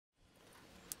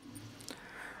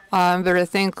I'm very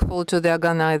thankful to the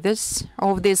organizers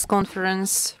of this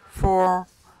conference for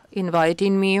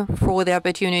inviting me for the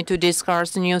opportunity to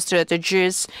discuss new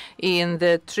strategies in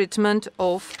the treatment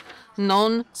of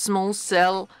non-small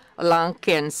cell lung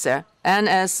cancer,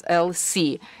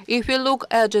 NSCLC. If we look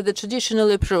at the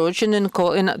traditional approach to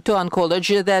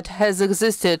oncology that has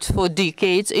existed for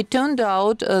decades, it turned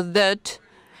out that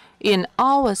in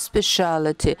our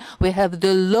specialty, we have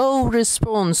the low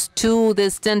response to the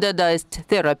standardized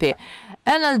therapy.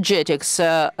 Analgetics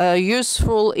are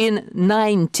useful in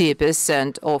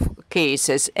 90% of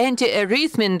cases,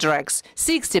 antiarrhythmic drugs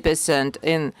 60%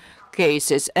 in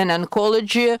cases, and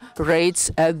oncology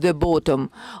rates at the bottom.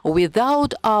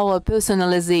 Without our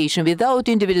personalization, without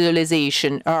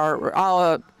individualization,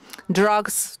 our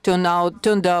drugs turn out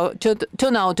to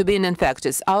be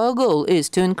ineffective. Our goal is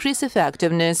to increase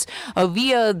effectiveness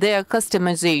via their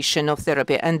customization of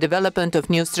therapy and development of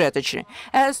new strategy.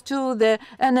 As to the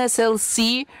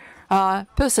NSCLC,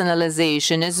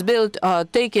 personalization is built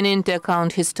taking into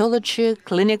account histology,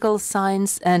 clinical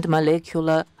signs, and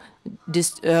molecular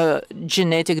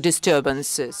genetic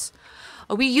disturbances.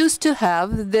 We used to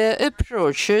have the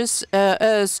approaches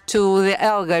as to the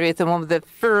algorithm of the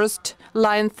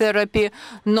first-line therapy,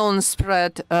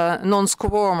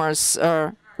 non-squamous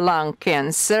lung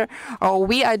cancer.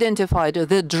 We identified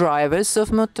the drivers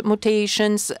of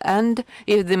mutations, and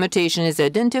if the mutation is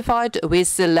identified, we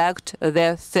select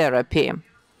the therapy.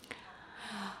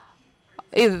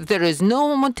 If there is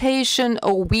no mutation,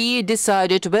 we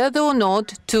decided whether or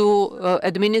not to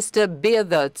administer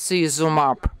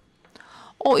bevacizumab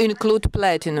or include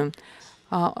platinum.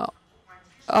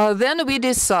 Then we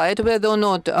decide whether or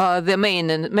not the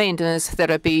maintenance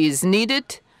therapy is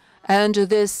needed and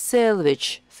the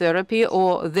salvage therapy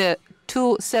or the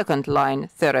second-line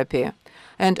therapy.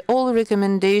 And all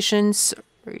recommendations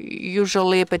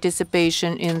usually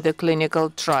participation in the clinical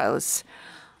trials.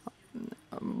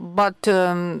 But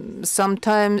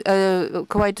sometimes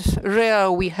quite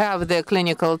rare we have the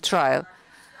clinical trial.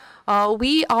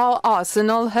 Our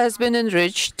arsenal has been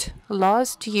enriched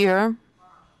last year,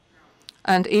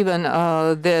 and even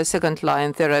the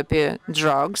second-line therapy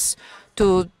drugs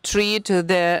to treat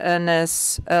the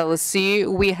NSCLC.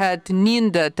 We had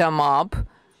nindatamab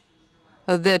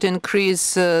that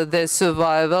increased the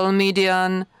survival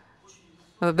median,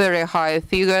 a very high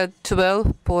figure,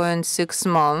 12.6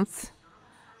 months,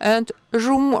 and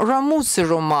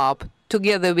ramucirumab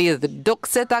together with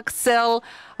docetaxel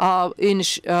have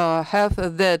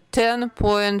the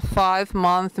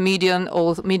 10.5-month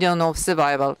median of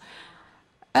survival.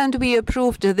 And we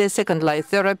approved the second-line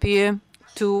therapy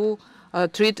to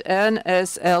treat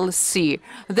NSCLC.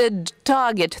 The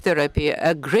target therapy,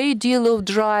 a great deal of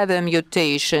driver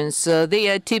mutations. They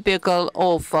are typical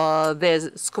of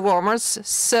the squamous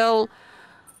cell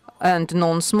and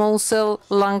non-small cell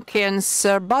lung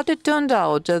cancer, but it turned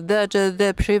out that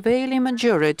the prevailing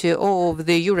majority of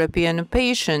the European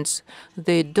patients,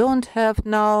 they don't have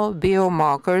now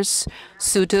biomarkers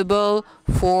suitable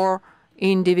for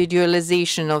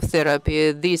individualization of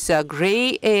therapy. These are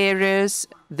gray areas.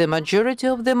 The majority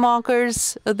of the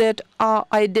markers that are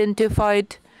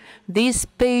identified, these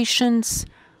patients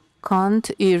can't,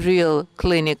 in real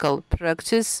clinical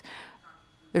practice,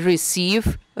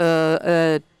 receive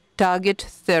target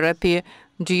therapy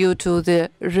due to the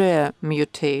rare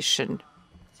mutation.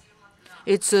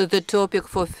 It's the topic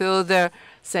for further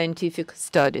scientific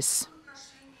studies.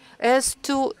 As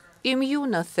to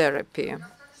immunotherapy,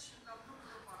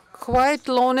 quite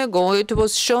long ago it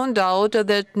was shown out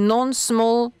that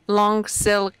non-small lung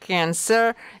cell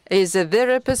cancer is a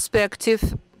very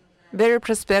prospective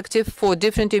for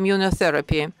different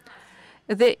immunotherapy.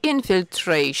 The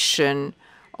infiltration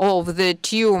of the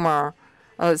tumor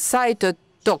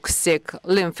cytotoxic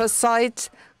lymphocytes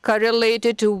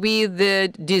correlated with the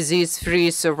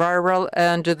disease-free survival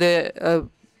and the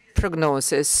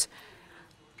prognosis.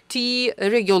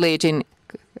 T-regulating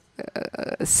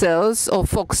cells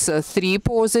of FOX3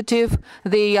 positive,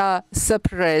 they are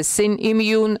suppressing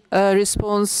immune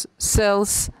response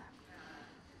cells.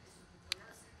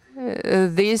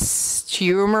 These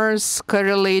tumors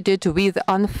correlated with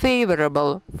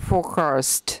unfavorable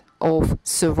forecast of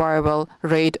survival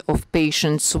rate of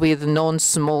patients with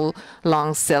non-small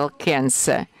lung cell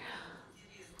cancer.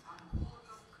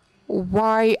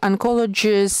 Why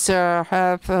oncologists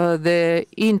have the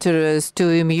interest to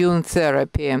immune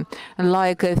therapy,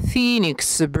 like a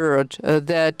phoenix bird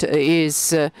that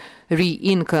is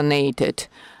reincarnated.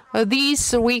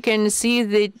 These we can see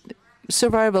the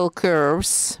survival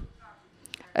curves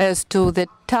as to the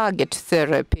target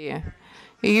therapy.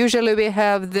 Usually we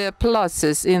have the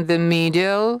pluses in the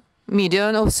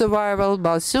median of survival,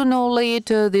 but sooner or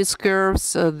later these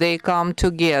curves they come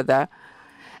together.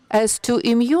 As to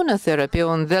immunotherapy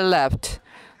on the left,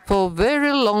 for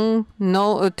very long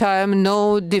time,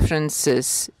 no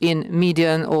differences in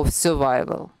median of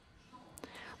survival.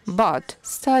 But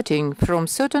starting from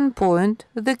certain point,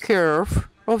 the curve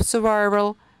of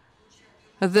survival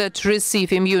that receive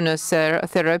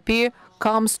immunotherapy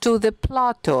comes to the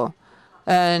plateau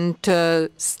and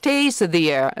stays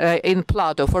there in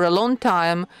plateau for a long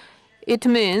time. It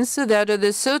means that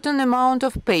a certain amount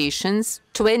of patients,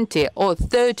 20 or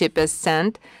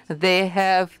 30%, they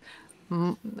have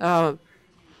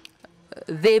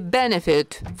they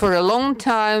benefit for a long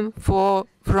time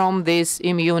from this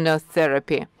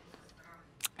immunotherapy.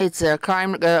 It's a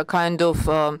kind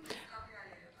of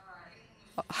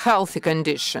healthy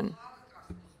condition.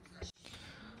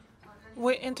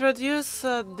 We introduce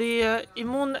the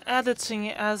immune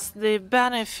editing as the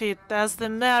benefit, as the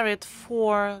merit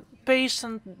for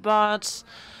patient, but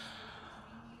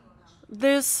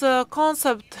this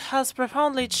concept has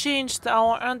profoundly changed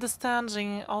our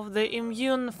understanding of the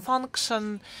immune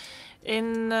function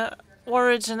in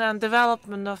origin and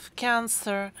development of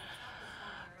cancer.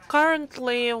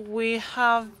 Currently, we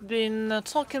have been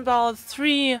talking about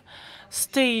 3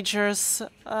 stages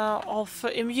of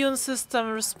immune system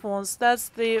response. That's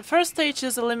the first stage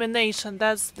is elimination.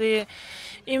 That's the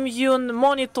immune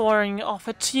monitoring of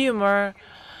a tumor.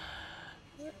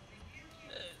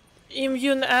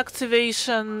 Immune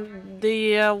activation,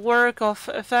 the work of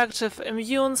effective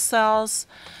immune cells,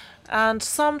 and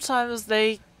sometimes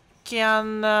they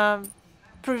can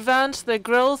prevent the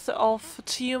growth of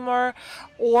tumor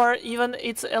or even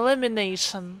its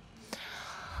elimination.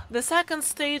 The second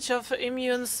stage of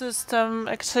immune system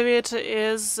activity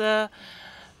is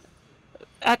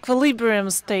equilibrium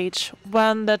stage,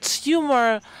 when the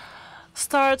tumor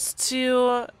starts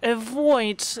to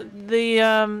avoid the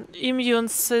immune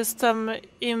system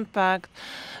impact.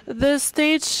 This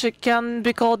stage can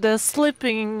be called the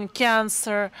sleeping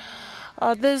cancer.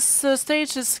 This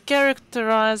stage is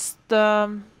characterized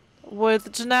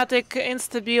with genetic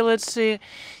instability,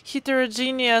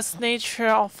 heterogeneous nature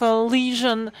of a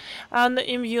lesion, and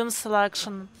immune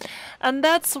selection. And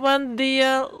that's when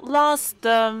the last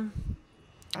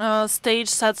stage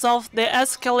sets off, the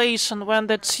escalation, when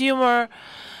the tumor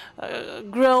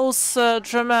grows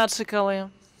dramatically.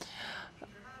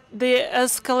 The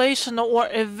escalation or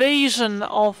evasion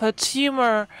of a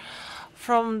tumor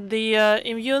from the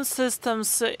immune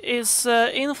systems is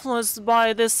influenced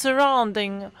by the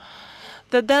surrounding,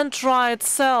 the dendrite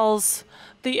cells,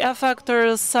 the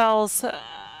effector cells,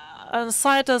 and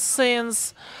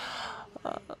cytosines,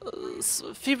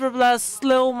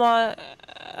 fibroblastoma,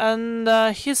 and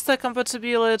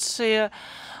histocompatibility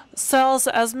cells,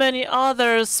 as many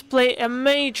others, play a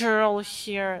major role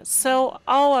here. So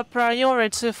our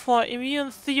priority for immune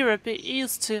therapy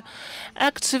is to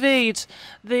activate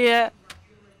the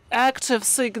active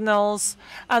signals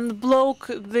and block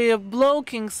the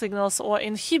blocking signals or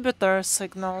inhibitor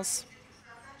signals.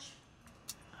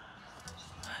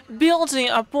 Building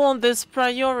upon this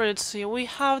priority, we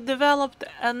have developed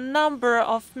a number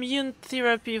of immune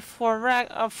therapy for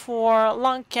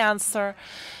lung cancer.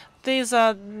 These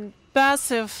are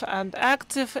passive and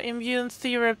active immune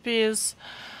therapies.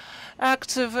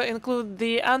 Active include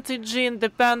the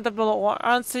antigen-dependable or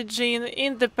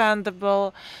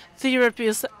antigen-independable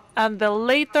therapies, and the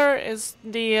later is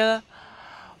the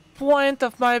point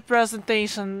of my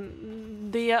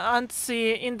presentation. The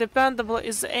anti-independable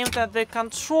is aimed at the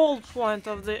control point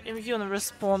of the immune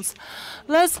response.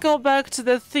 Let's go back to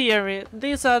the theory.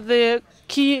 These are the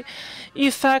key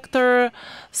effector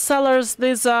sellers.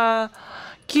 These are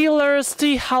killers,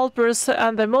 T helpers,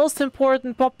 and the most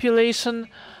important population,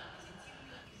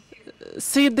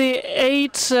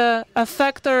 CD8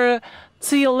 effector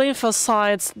T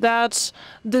lymphocytes that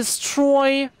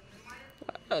destroy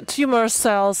tumor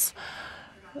cells.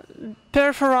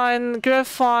 Perforin,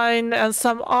 graphene, and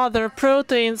some other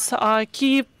proteins are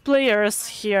key players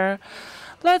here.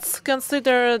 Let's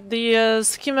consider the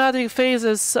schematic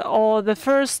phases or the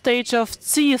first stage of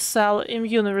T cell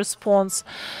immune response.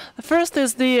 The first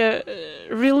is the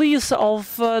release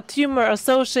of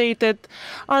tumor-associated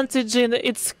antigen,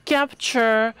 its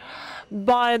capture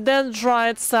by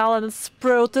dendrite cell and its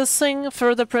processing,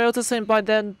 further processing by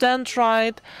the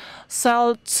dendrite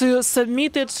cell to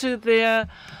submit it to the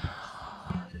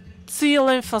T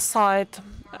lymphocyte.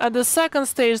 At the second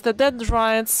stage, the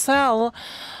dendrite cell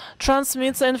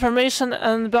transmits information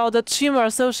about the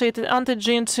tumor-associated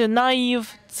antigen to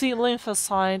naive T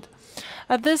lymphocyte.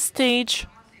 At this stage,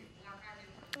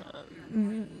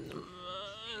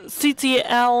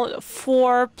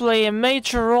 CTL4 play a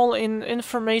major role in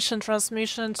information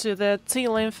transmission to the T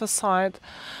lymphocyte.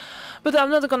 But I'm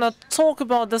not going to talk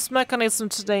about this mechanism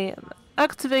today.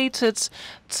 Activated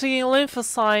T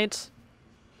lymphocyte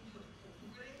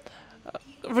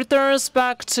returns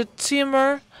back to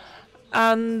tumor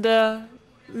and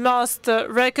must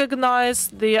recognize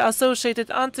the associated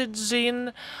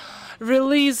antigen,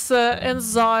 release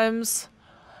enzymes,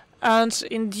 and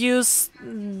induce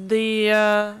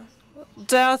the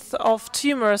death of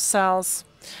tumor cells.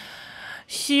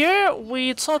 Here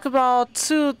we talk about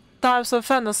two types of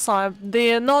phenotype,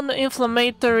 the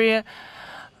non-inflammatory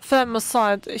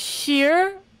phenotype.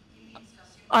 Here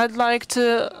I'd like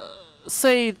to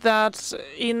say that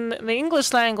in the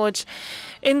English language,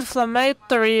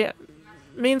 inflammatory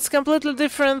means completely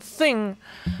different thing.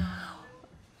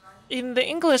 In the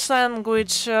English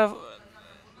language,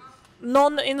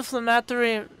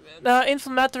 non-inflammatory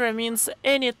inflammatory means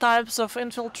any types of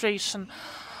infiltration.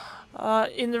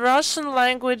 In Russian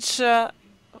language,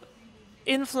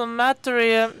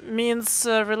 inflammatory means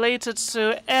related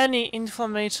to any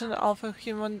inflammation of a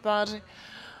human body.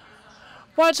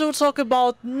 Why do we talk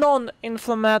about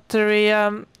non-inflammatory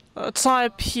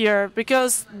type here?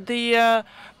 Because the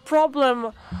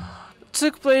problem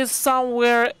took place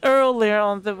somewhere earlier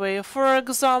on the way. For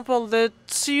example, the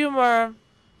tumor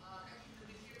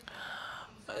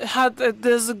had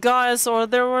this guise, or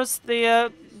there was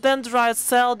the dendrite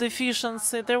cell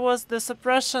deficiency, there was the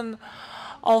suppression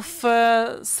of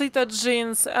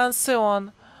cytogenes and so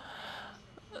on.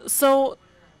 So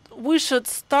we should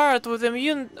start with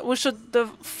we should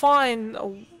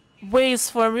find ways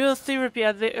for immune therapy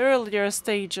at the earlier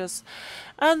stages.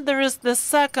 And there is the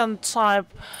second type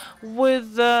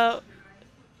with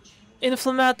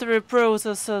inflammatory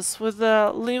processes, with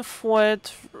the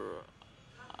lymphoid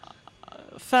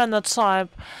phenotype.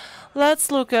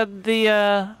 Let's look at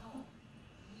the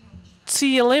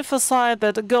T lymphocyte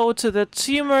that go to the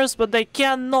tumors, but they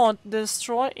cannot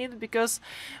destroy it because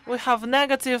we have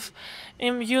negative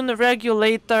immune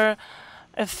regulator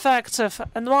effective.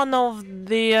 And one of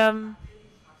the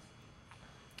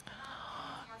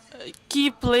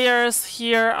key players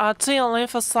here are T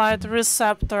lymphocyte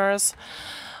receptors.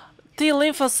 T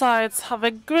lymphocytes have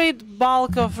a great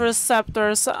bulk of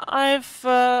receptors. I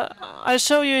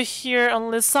show you here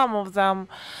only some of them.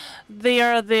 They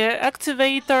are the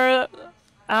activator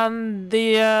and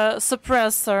the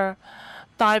suppressor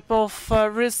type of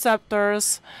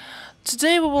receptors.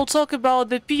 Today we will talk about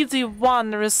the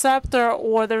PD1 receptor,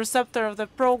 or the receptor of the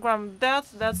programmed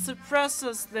death, that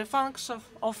suppresses the function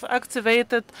of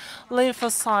activated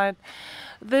lymphocyte.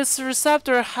 This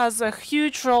receptor has a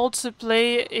huge role to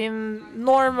play in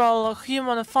normal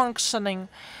human functioning,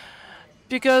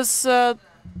 because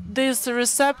this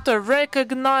receptor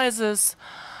recognizes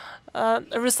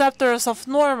receptors of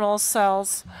normal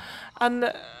cells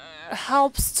and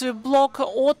helps to block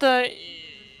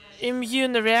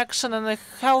autoimmune reaction in a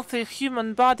healthy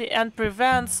human body and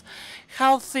prevents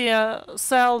healthy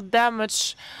cell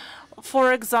damage,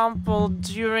 for example,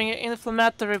 during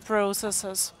inflammatory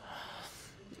processes.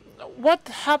 What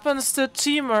happens to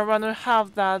tumor when we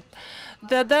have that?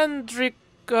 The dendritic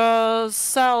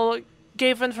cell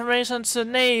gave information to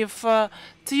naive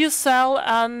T cell,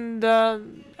 and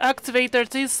activator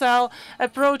T cell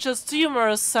approaches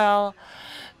tumor cell.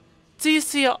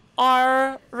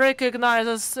 TCR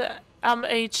recognizes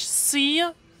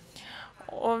MHC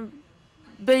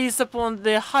based upon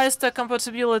the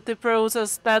histocompatibility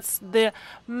process. That's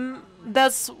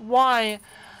why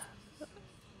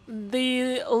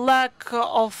the lack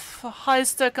of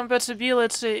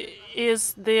histocompatibility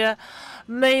is the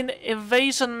main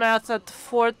evasion method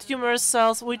for tumor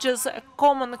cells, which is a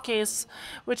common case,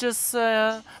 which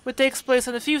takes place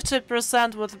in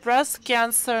 50% with breast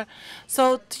cancer.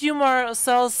 So tumor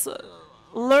cells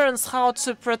learns how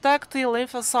to protect the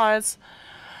lymphocytes,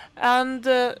 and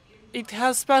it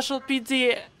has special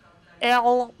PDL1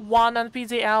 and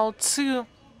PDL2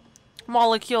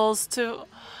 molecules to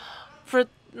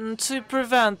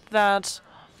prevent that.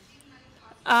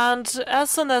 And as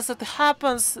soon as it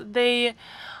happens, they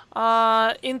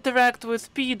interact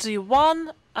with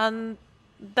PD1, and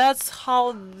that's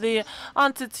how the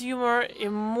anti-tumor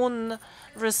immune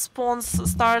response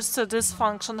starts to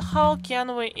dysfunction. How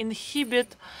can we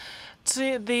inhibit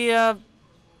the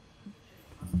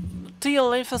T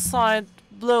lymphocyte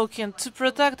blocking? To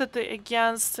protect it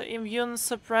against immune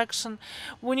suppression,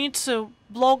 we need to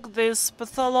block this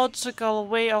pathological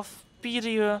way of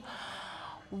PD1.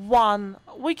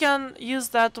 We can use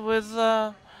that with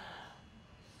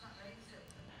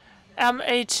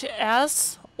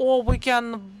MHS, or we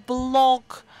can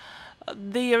block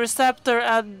the receptor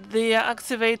at the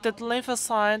activated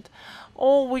lymphocyte,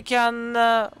 or we can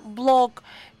block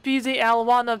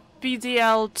PDL1 or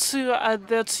PDL2 at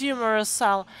the tumor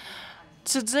cell.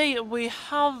 Today we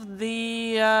have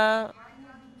the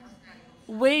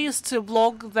ways to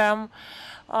block them,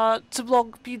 to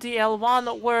block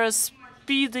PDL1, whereas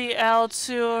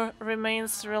PDL2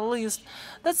 remains released.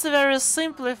 That's a very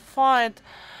simplified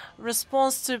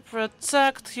response to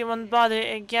protect human body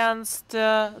against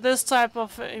this type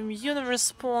of immune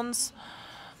response.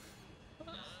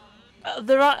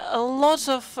 There are a lot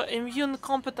of immune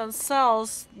competent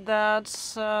cells that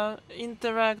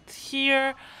interact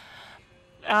here,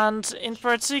 and in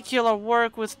particular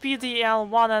work with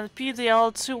PDL1 and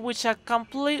PDL2, which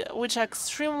are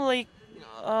extremely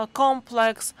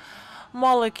complex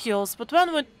molecules. But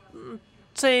when we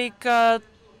take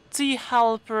T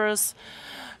helpers,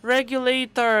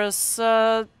 regulators,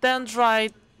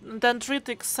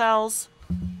 dendritic cells,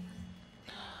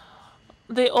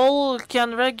 they all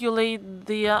can regulate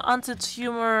the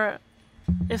anti-tumor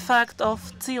effect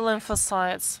of T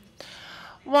lymphocytes.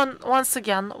 Once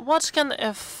again, what can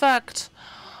affect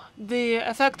the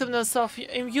effectiveness of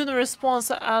immune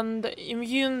response and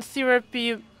immune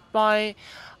therapy by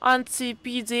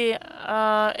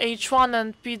anti-PD1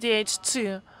 and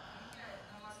PDH2?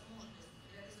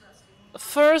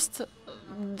 First,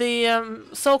 the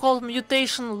so-called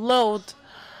mutation load.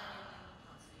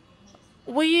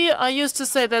 We are used to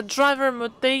say that driver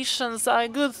mutations are a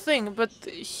good thing, but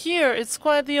here it's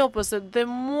quite the opposite. The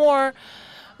more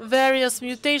various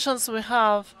mutations we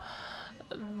have,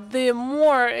 the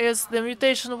more is the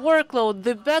mutation workload,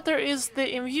 the better is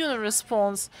the immune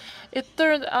response. It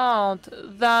turned out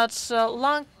that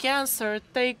lung cancer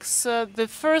takes the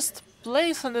first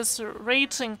place in this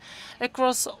rating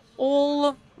across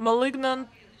all malignant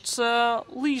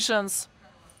lesions.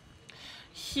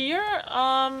 Here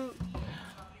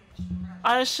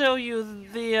I show you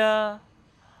the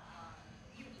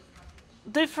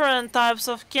different types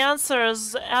of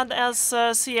cancers,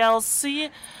 NSCLC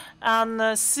and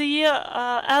SCLC,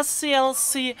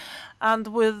 and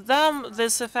with them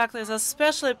this effect is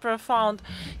especially profound.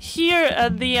 Here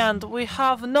at the end we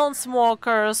have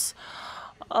non-smokers,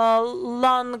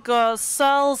 lung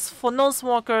cells. For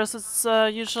non-smokers, it's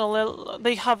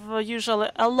they have usually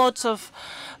a lot of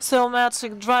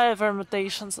somatic driver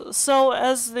mutations. So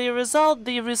as the result,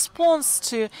 the response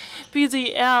to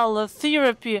PDL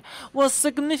therapy was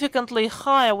significantly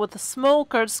higher with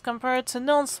smokers compared to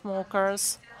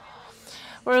non-smokers,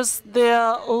 whereas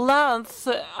the length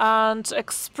and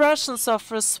expressions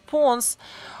of response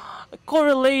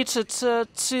correlated to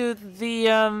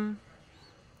the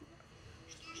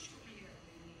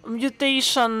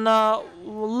mutation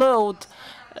load,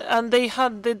 and they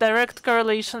had the direct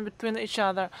correlation between each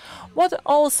other. What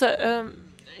also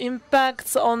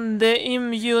impacts on the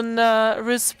immune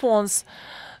response?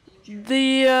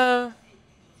 The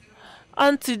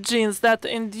antigens that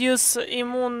induce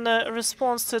immune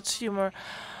response to tumor.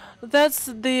 That's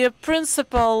the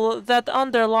principle that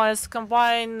underlies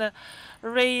combined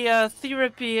ray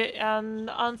therapy and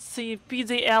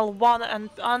anti-PDL1 and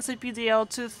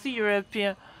anti-PDL2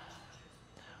 therapy.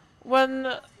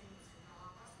 When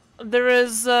there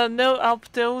is no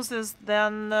apoptosis,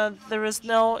 then there is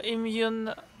no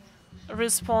immune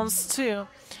response too.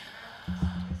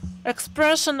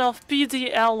 Expression of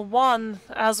PDL1,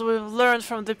 as we've learned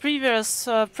from the previous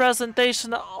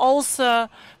presentation, also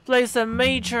plays a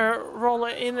major role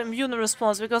in immune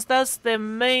response, because that's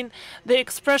the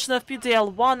expression of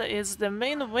PDL1 is the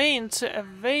main way to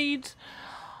evade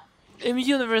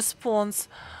immune response.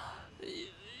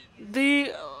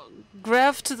 The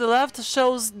graph to the left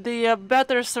shows the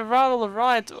better survival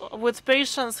rate with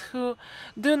patients who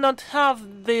do not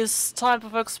have this type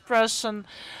of expression,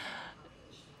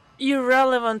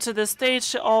 irrelevant to the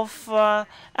stage of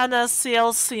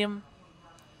NSCLC.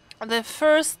 The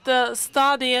first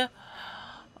study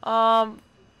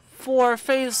for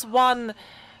phase 1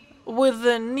 with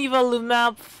the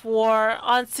nivolumab for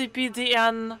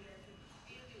anti-PDN,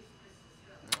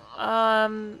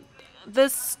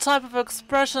 this type of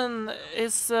expression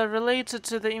is related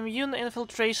to the immune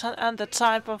infiltration and the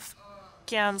type of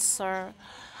cancer.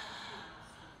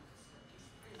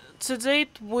 To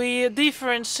date, we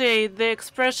differentiate the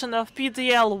expression of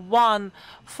PDL1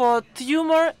 for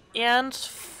tumor and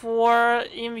for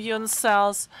immune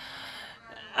cells.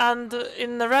 And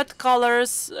in the red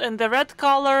colors,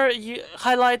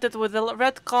 highlighted with the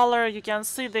red color, you can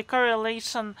see the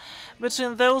correlation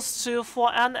between those two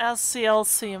for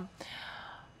NSCLC.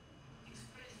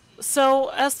 So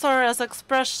as far as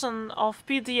expression of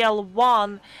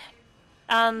PDL1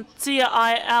 and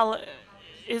TIL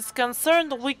is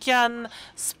concerned, we can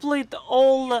split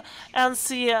all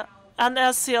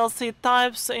NSCLC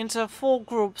types into 4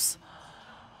 groups.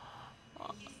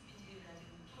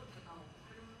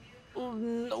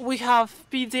 We have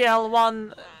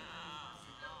PDL1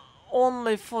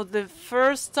 only for the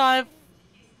first type.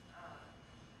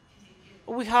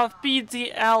 We have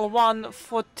PDL1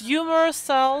 for tumor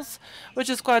cells, which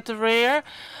is quite rare.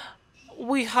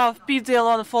 We have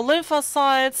PDL1 for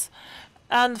lymphocytes.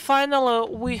 And finally,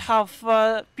 we have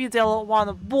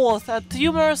PDL1 both at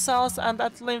tumor cells and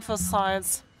at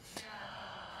lymphocytes.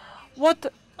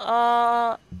 What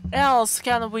else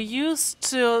can we use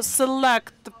to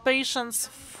select the patients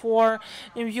for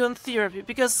immune therapy?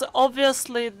 Because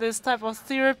obviously this type of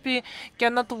therapy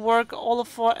cannot work all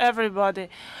for everybody.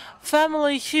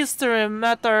 Family history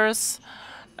matters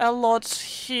a lot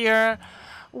here.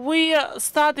 We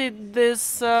studied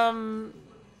this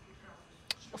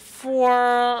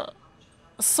for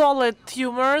solid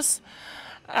tumors,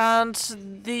 and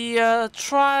the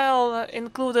trial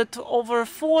included over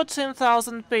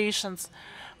 14,000 patients.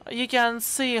 You can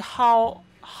see how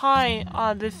high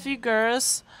are the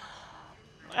figures,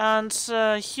 and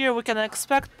here we can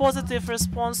expect positive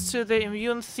response to the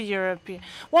immune therapy.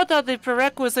 What are the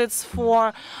prerequisites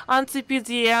for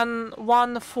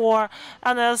anti-PD1 for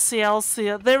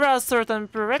NSCLC? There are certain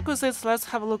prerequisites. Let's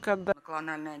have a look at them.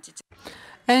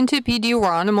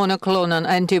 Anti-PD1 monoclonal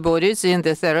antibodies in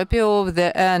the therapy of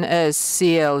the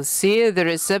NSCLC, the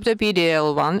receptor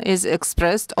PDL1 is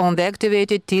expressed on the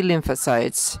activated T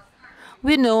lymphocytes.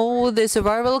 We know the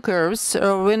survival curves,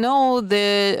 we know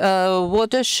the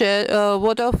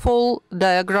waterfall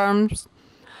diagrams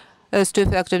as to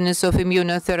effectiveness of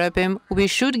immunotherapy. We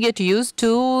should get used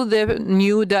to the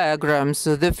new diagrams.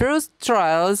 The first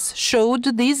trials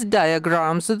showed these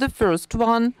diagrams. The first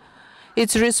one,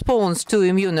 its response to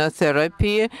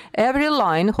immunotherapy. Every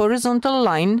line, horizontal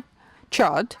line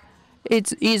chart,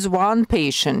 it is one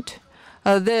patient.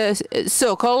 The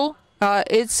circle,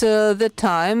 it's the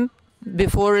time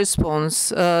before response,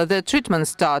 the treatment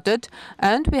started,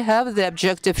 and we have the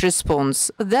objective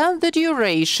response. Then the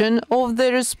duration of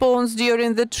the response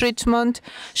during the treatment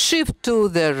shift to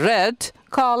the red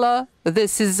color.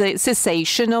 This is a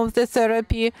cessation of the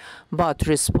therapy, but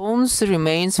response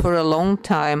remains for a long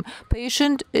time.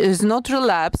 Patient is not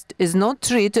relapsed, is not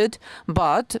treated,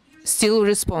 but still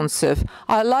responsive.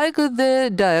 I like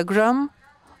the diagram,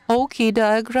 OK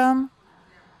diagram.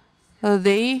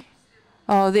 They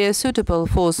are suitable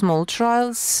for small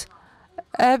trials.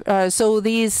 So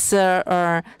these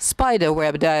are spider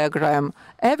web diagram.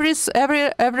 Every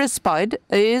spider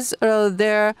is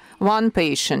there one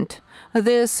patient.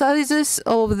 The sizes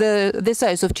of the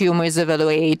size of tumor is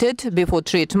evaluated before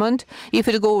treatment. If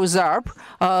it goes up,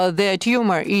 the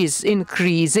tumor is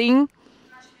increasing.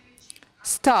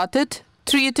 Started,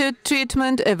 treated,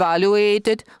 treatment,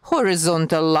 evaluated,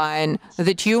 horizontal line.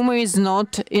 The tumor is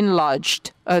not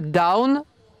enlarged. Down,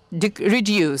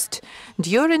 reduced.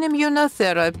 During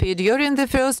immunotherapy, during the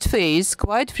first phase,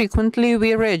 quite frequently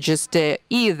we register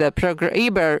either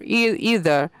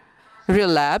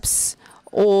relapse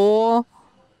or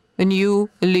new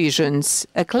lesions.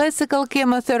 A classical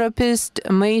chemotherapist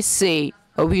may say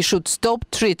we should stop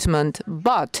treatment,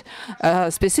 but a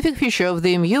specific feature of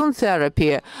the immune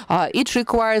therapy, it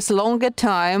requires longer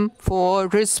time for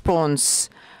response,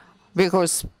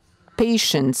 because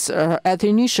patients at the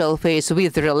initial phase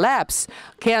with relapse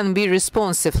can be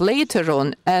responsive later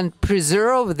on and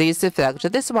preserve this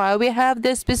effect. That's why we have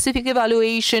the specific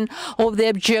evaluation of the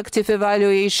objective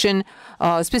evaluation,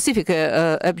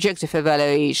 objective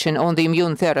evaluation on the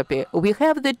immune therapy. We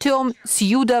have the term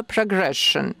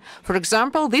pseudo-progression. For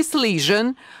example, this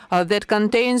lesion that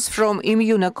contains from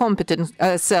immunocompetent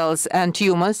cells and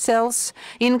tumor cells.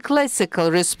 In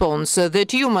classical response, the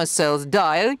tumor cells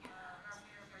die,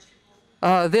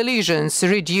 the lesions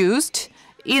reduced.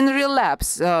 In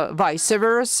relapse, vice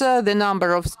versa, the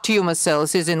number of tumor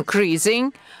cells is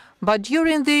increasing. But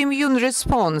during the immune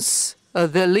response,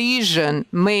 the lesion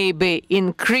may be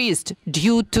increased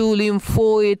due to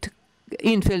lymphoid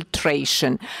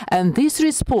infiltration. And this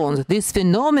response, this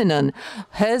phenomenon,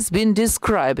 has been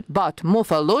described. But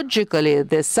morphologically,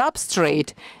 the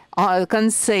substrate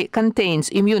contains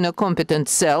immunocompetent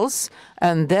cells,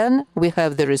 and then we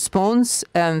have the response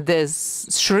and the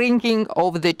shrinking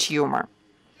of the tumor.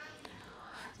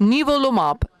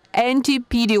 Nivolumab,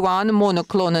 anti-PD1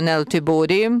 monoclonal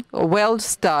antibody, well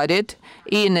studied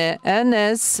in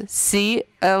NSCLC.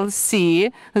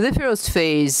 The first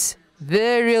phase,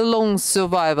 very long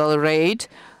survival rate,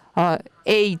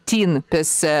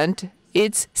 18%.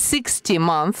 It's 60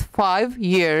 months, 5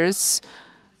 years.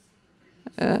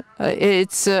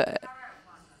 it's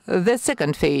the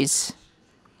second phase.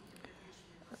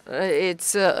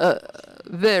 It's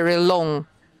very long.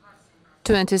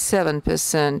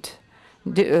 27%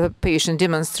 patient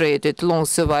demonstrated long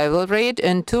survival rate,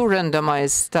 and 2 randomized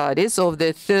studies of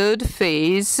the third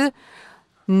phase,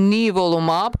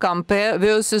 nivolumab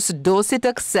versus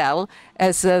docetaxel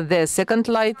as the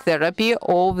second-line therapy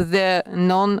of the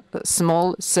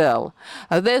non-small cell.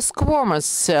 The squamous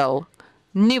cell,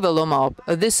 nivolumab,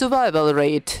 the survival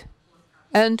rate,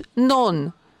 and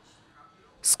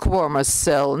non-squamous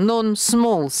cell,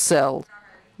 non-small cell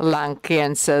lung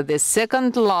cancer, the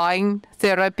second-line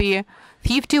therapy,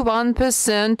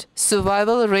 51%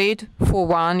 survival rate for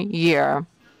 1 year.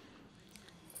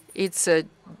 It's a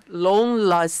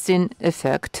long-lasting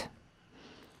effect.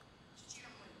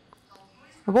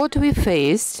 What we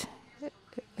faced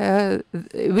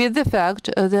with the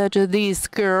fact that these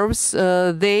curves,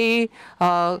 they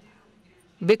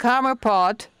become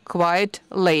apart quite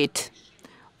late,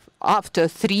 after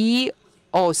 3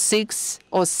 or 6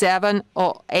 or 7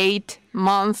 or 8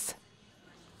 months.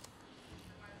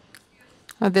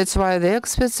 That's why the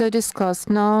experts are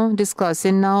discussing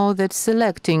now that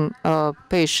selecting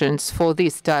patients for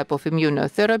this type of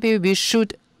immunotherapy, we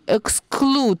should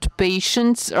exclude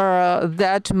patients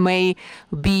that may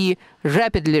be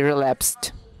rapidly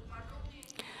relapsed.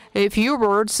 A few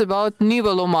words about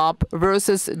nivolumab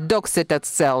versus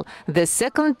docetaxel, the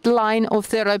second line of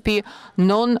therapy,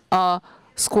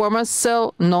 non-squamous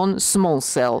cell, non-small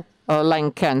cell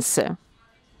lung cancer.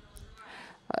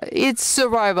 Its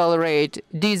survival rate,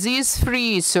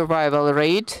 disease-free survival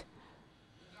rate,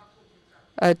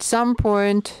 at some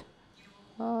point,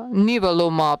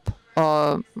 nivolumab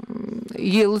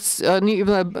yields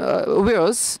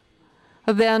worse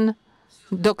than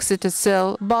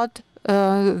docetaxel, but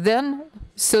then,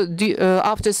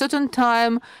 after a certain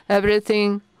time,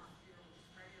 everything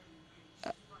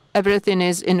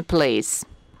is in place.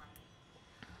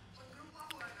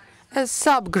 A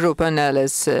subgroup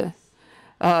analysis,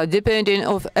 depending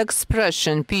on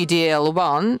expression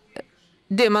PDL1,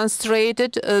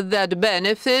 demonstrated that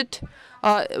benefit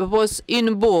was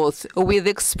in both with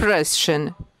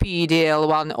expression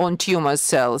PDL1 on tumor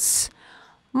cells.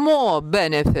 More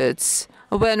benefits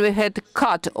when we had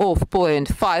cut-off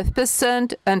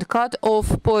 0.5% and cut-off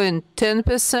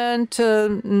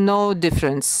 0.10%, no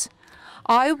difference.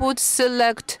 I would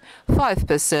select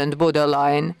 5%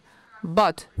 borderline,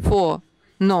 but for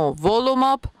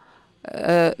nivolumab,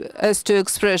 as to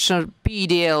expression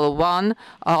PDL1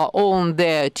 on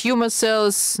the tumor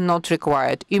cells, not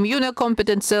required.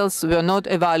 Immunocompetent cells were not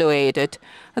evaluated.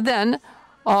 Then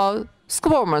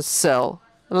squamous cell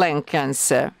lung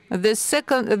cancer. The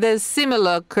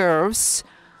similar curves,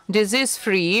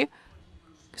 disease-free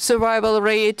survival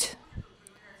rate.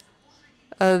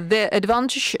 The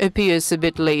advantage appears a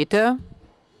bit later.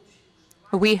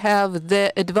 We have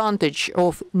the advantage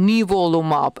of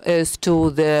nivolumab as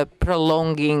to the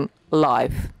prolonging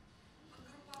life.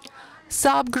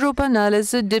 Subgroup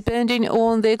analysis depending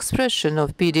on the expression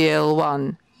of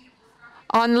PDL1.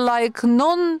 Unlike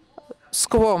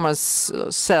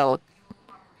non-squamous cell,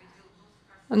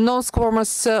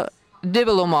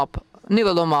 nivolumab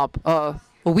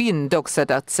win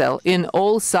docetaxel in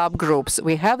all subgroups.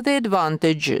 We have the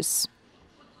advantages.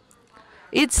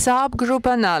 Its subgroup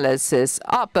analysis,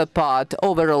 upper part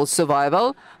overall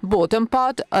survival, bottom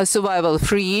part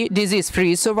survival-free,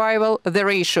 disease-free survival, the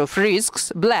ratio of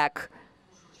risks, black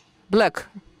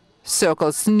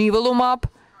circles nivolumab,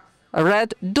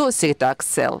 red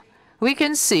docetaxel. We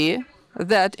can see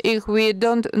that if we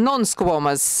don't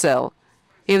non-squamous cell,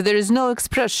 if there is no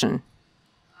expression,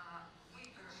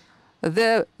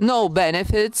 there are no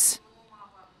benefits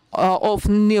of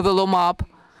nivolumab.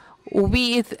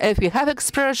 If we have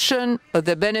expression,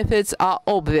 the benefits are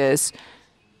obvious.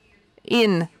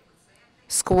 In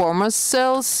squamous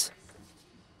cells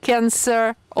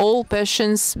cancer, all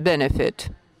patients benefit.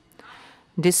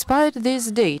 Despite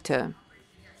this data,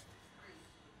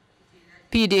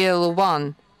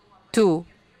 PDL1 to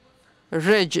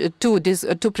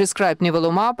prescribe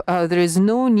nivolumab, there is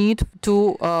no need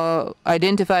to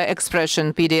identify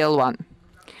expression PDL1.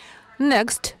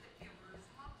 Next,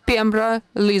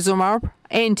 pembrolizumab,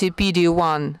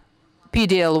 anti-PD1,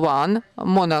 PDL1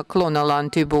 monoclonal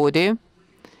antibody,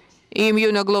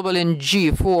 immunoglobulin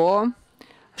G4,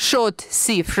 short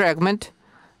C fragment.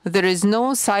 There is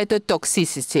no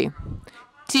cytotoxicity.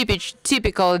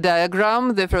 Typical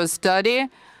diagram, the first study,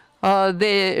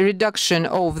 the reduction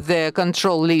of the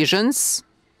control lesions.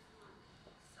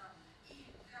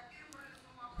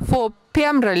 For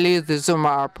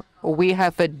pembrolizumab, we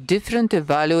have a different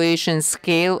evaluation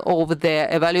scale of the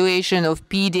evaluation of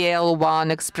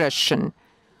PD-L1 expression.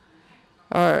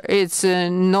 It's a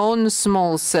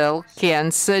non-small cell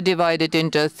cancer divided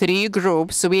into 3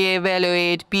 groups. We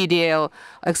evaluate PDL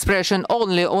expression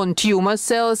only on tumor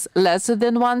cells less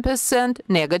than 1%,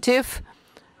 negative,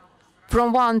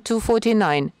 from 1 to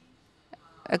 49,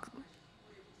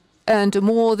 and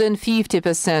more than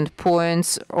 50%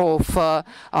 points of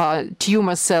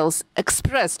tumor cells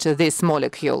expressed this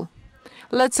molecule.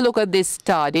 Let's look at this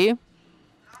study.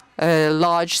 A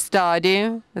large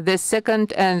study, the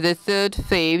second and the third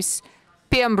phase,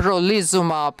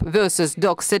 pembrolizumab versus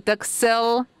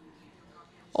docetaxel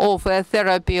of a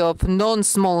therapy of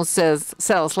non-small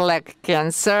cells like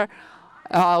cancer.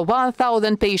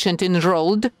 1,000 patients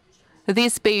enrolled.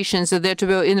 These patients that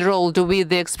were enrolled with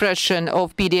the expression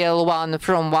of PD-L1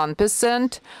 from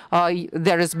 1%,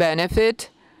 there is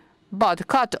benefit, but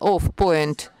cut-off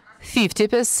point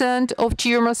 50% of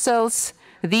tumor cells.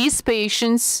 These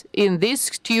patients in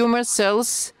these tumor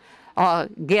cells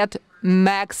get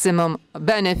maximum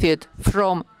benefit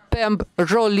from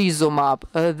pembrolizumab.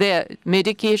 The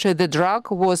medication, the drug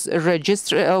was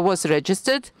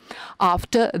registered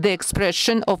after the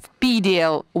expression of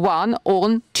PD-L1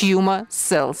 on tumor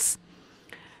cells.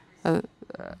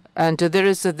 And there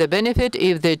is the benefit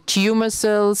if the tumor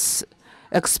cells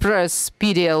express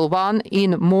PD-L1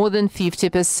 in more than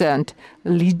 50%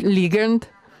 ligand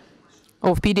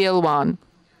of PD-L1.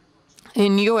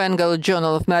 In New England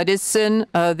Journal of Medicine,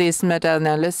 this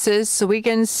meta-analysis, we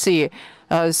can see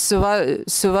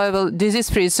survival,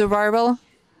 disease-free survival,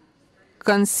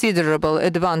 considerable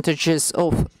advantages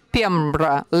of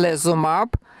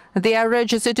pembrolizumab. They are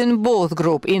registered in both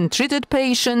groups, in treated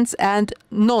patients and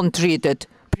non-treated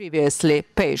previously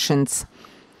patients.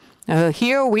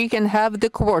 Here we can have the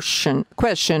question: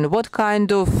 what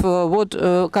kind of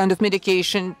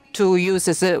medication to use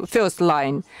as a first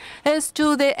line? As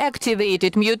to the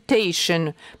activated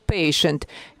mutation patient,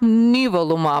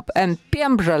 nivolumab and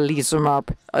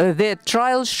pembrolizumab, the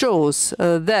trial shows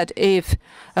that if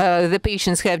the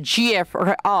patients have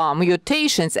GFR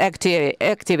mutations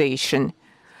activation,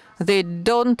 they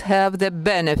don't have the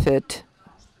benefit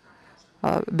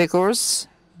because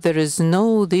there is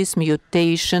no this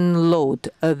mutation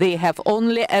load. They have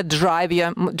only a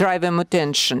driver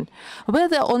mutation.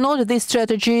 Whether or not this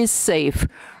strategy is safe,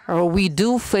 we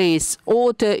do face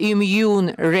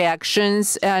autoimmune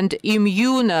reactions and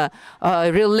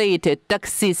immune-related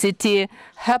toxicity,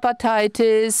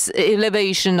 hepatitis,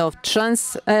 elevation of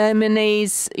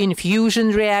transaminase,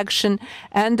 infusion reaction,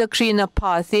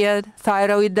 endocrinopathy,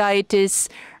 thyroiditis,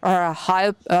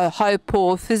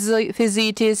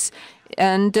 hypophysitis,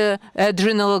 and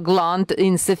adrenal gland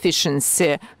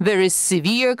insufficiency. Very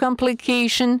severe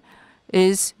complication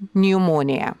is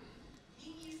pneumonia.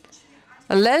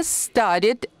 Less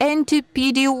studied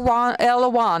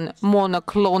anti-PD1L1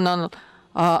 monoclonal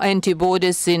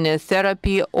antibodies in a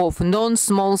therapy of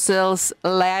non-small cells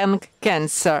lung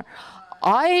cancer.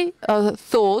 I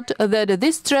thought that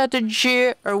this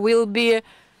strategy will be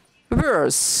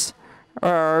worse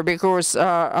because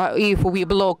if we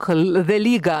block the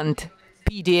ligand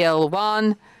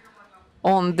PD-L1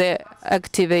 on the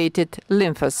activated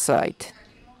lymphocyte,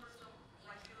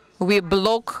 we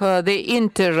block the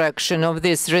interaction of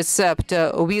this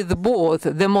receptor with both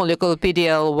the molecule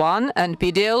PD-L1 and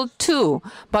PD-L2.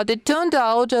 But it turned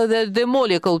out that the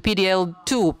molecule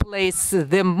PD-L2 plays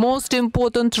the most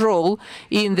important role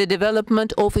in the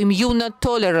development of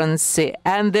immunotolerance,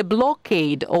 and the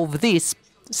blockade of this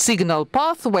signal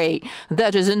pathway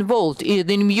that is involved in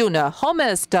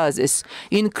immunohomeostasis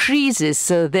increases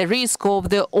the risk of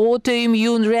the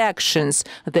autoimmune reactions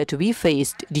that we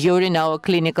faced during our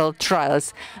clinical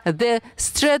trials. The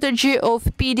strategy of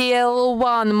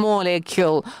PD-L1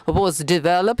 molecule was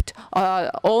developed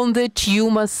on the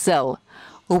tumor cell.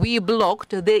 We blocked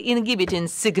the inhibiting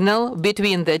signal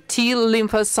between the T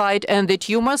lymphocyte and the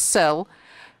tumor cell.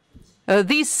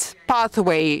 This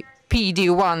pathway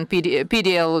PD-1,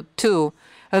 PD-L2,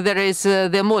 there is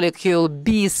the molecule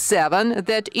B7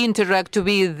 that interact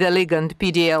with the ligand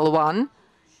PD-L1.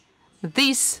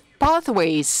 These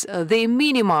pathways, they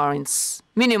minimize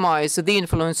the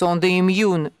influence on the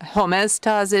immune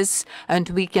homeostasis, and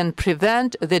we can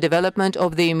prevent the development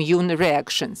of the immune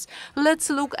reactions. Let's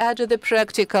look at the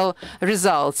practical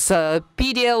results.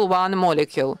 PD-L1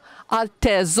 molecule,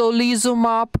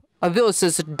 atezolizumab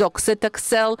versus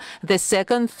docetaxel, the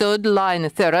second, third line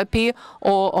therapy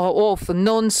of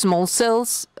non-small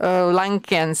cells lung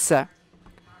cancer.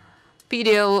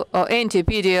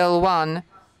 Anti-PD-L1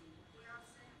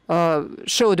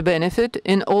 showed benefit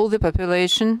in all the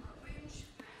population.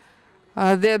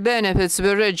 their benefits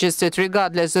were registered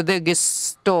regardless of the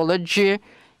histology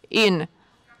in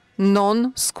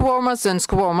non-squamous and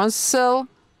squamous cell.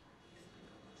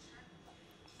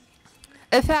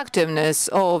 Effectiveness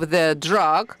of the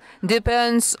drug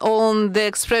depends on the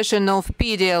expression of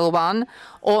PDL1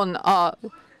 on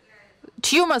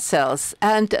tumor cells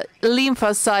and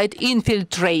lymphocyte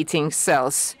infiltrating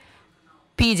cells.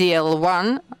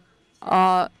 PDL1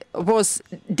 was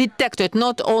detected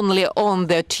not only on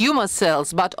the tumor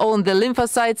cells, but on the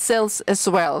lymphocyte cells as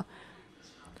well.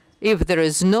 If there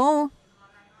is no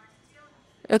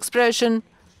expression,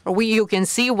 you can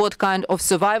see what kind of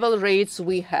survival rates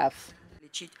we have.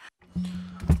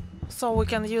 So we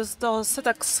can use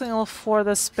docetaxel for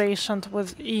this patient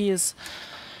with ease.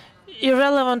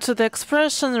 Irrelevant to the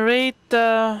expression rate,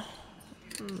 there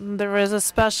is a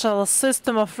special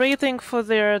system of rating for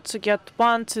there to get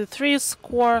 1, 2, 3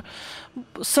 score.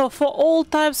 So for all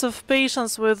types of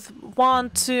patients with 1,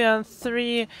 2, and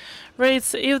 3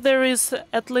 rates, if there is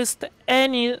at least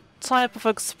any type of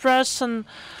expression,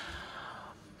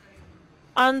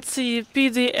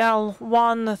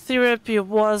 anti-PDL1 therapy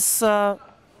was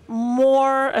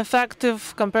more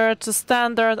effective compared to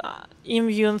standard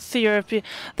immune therapy.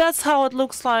 That's how it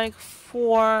looks like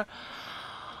for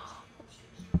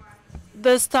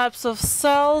these types of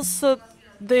cells.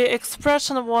 The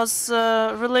expression was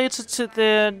related to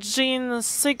the gene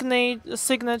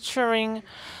signaturing.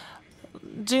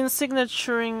 Gene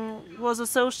signaturing was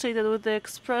associated with the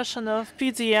expression of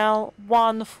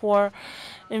PDL1 for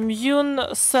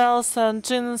immune cells, and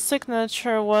gene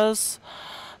signature was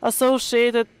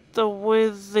associated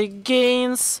with the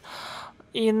gains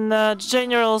in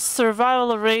general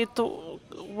survival rate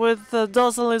with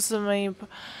tocilizumab.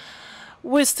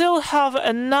 We still have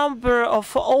a number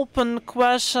of open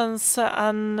questions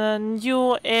and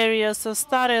new areas of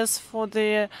studies for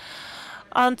the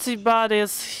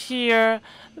antibodies here.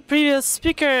 The previous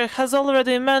speaker has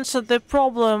already mentioned the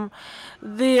problem,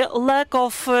 the lack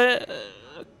of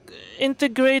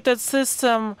integrated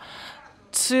system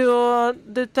to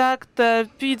detect the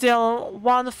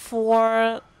PDL1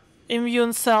 for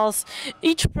immune cells.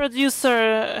 Each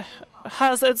producer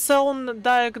has its own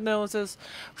diagnosis.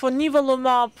 For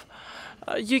nivolumab,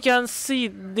 you can see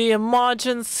the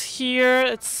margins here.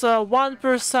 It's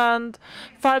 1%,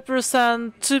 5%,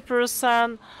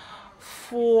 2%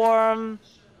 for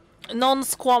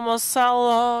non-squamous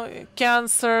cell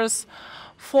cancers.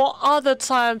 For other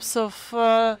types of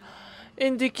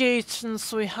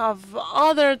indications, we have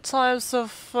other types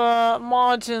of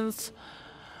margins.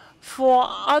 For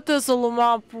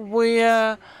atezolizumab, we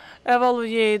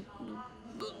evaluate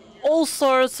all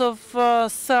sorts of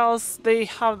cells. They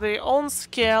have their own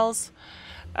scales.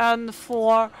 And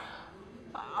for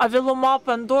avelumab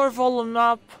and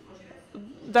durvalumab,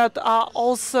 that are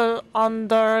also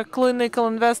under clinical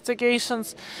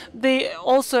investigations, they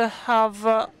also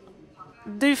have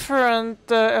different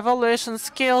evaluation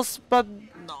scales, but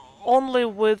only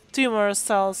with tumor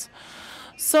cells.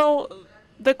 So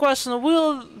the question,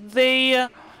 will they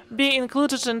be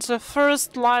included in the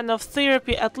first line of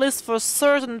therapy, at least for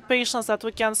certain patients that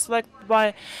we can select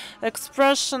by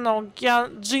expression or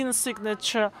gene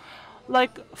signature?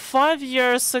 Like 5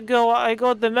 years ago, I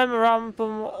got the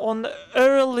memorandum on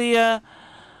earlier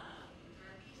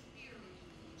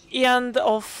end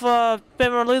of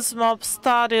pembrolizumab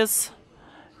studies.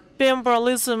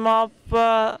 Pembrolizumab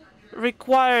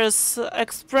requires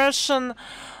expression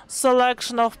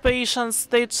selection of patients.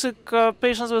 They took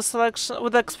patients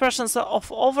with expressions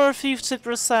of over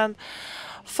 50%.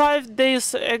 5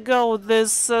 days ago,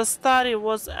 this study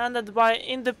was ended by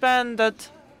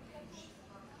independent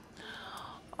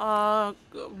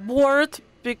board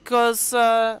because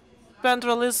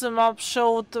pembrolizumab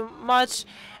showed much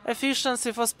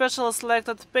efficiency for specially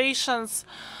selected patients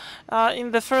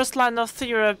in the first line of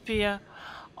therapy.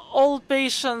 All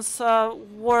patients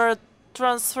were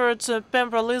transferred to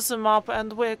pembrolizumab,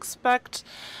 and we expect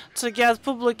to get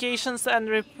publications and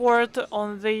report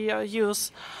on the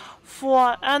use.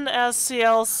 For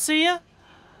NSCLC,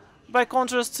 by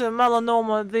contrast to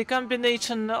melanoma, the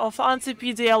combination of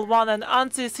anti-PDL1 and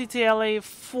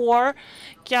anti-CTLA4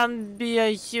 can be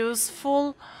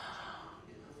useful.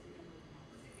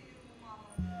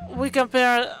 We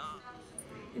compare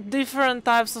different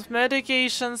types of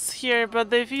medications here, but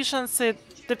the efficiency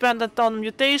dependent on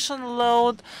mutation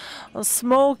load,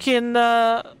 smoking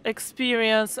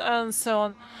experience, and so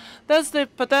on. That's the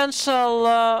potential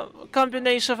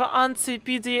combination of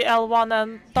anti-PDL1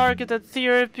 and targeted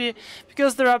therapy,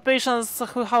 because there are patients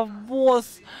who have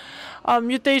both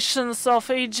mutations of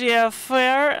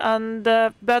AGFR and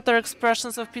better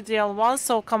expressions of PDL1,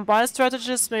 so combined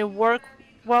strategies may work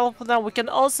well for them. We can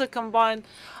also combine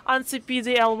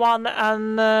anti-PDL1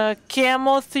 and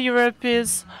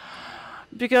chemotherapies,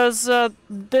 because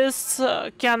this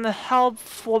can help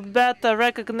for better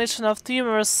recognition of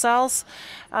tumor cells,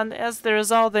 and as the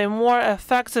result, a more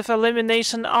effective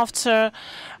elimination after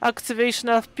activation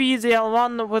of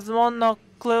PDL1 with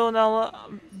monoclonal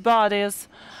bodies.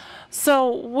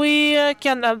 So we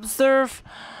can observe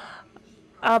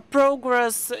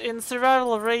progress in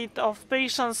survival rate of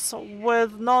patients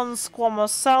with non-squamous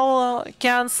cell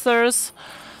cancers.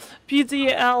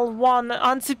 PDL1,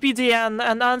 anti-PDN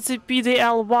and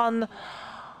anti-PDL1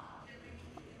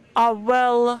 are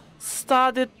well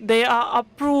studied. They are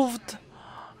approved.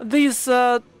 These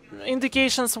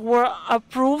indications were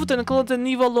approved, including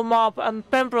nivolumab and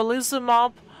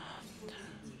pembrolizumab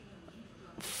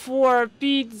for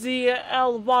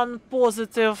PDL1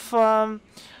 positive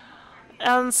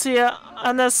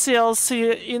NSCLC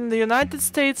in the United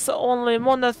States. Only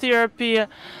monotherapy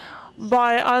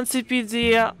by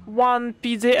anti-PD1,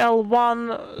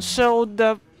 PDL1 showed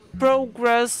the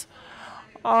progress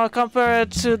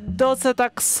compared to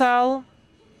docetaxel,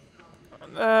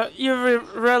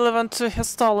 irrelevant to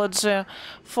histology,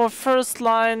 for first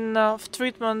line of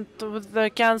treatment with the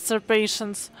cancer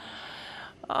patients.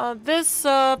 This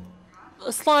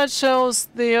slide shows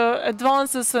the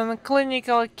advances in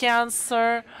clinical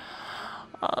cancer.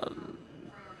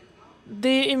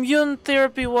 The immune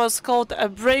therapy was called a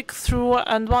breakthrough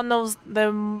and one of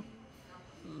the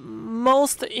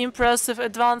most impressive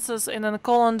advances in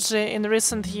oncology in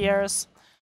recent years.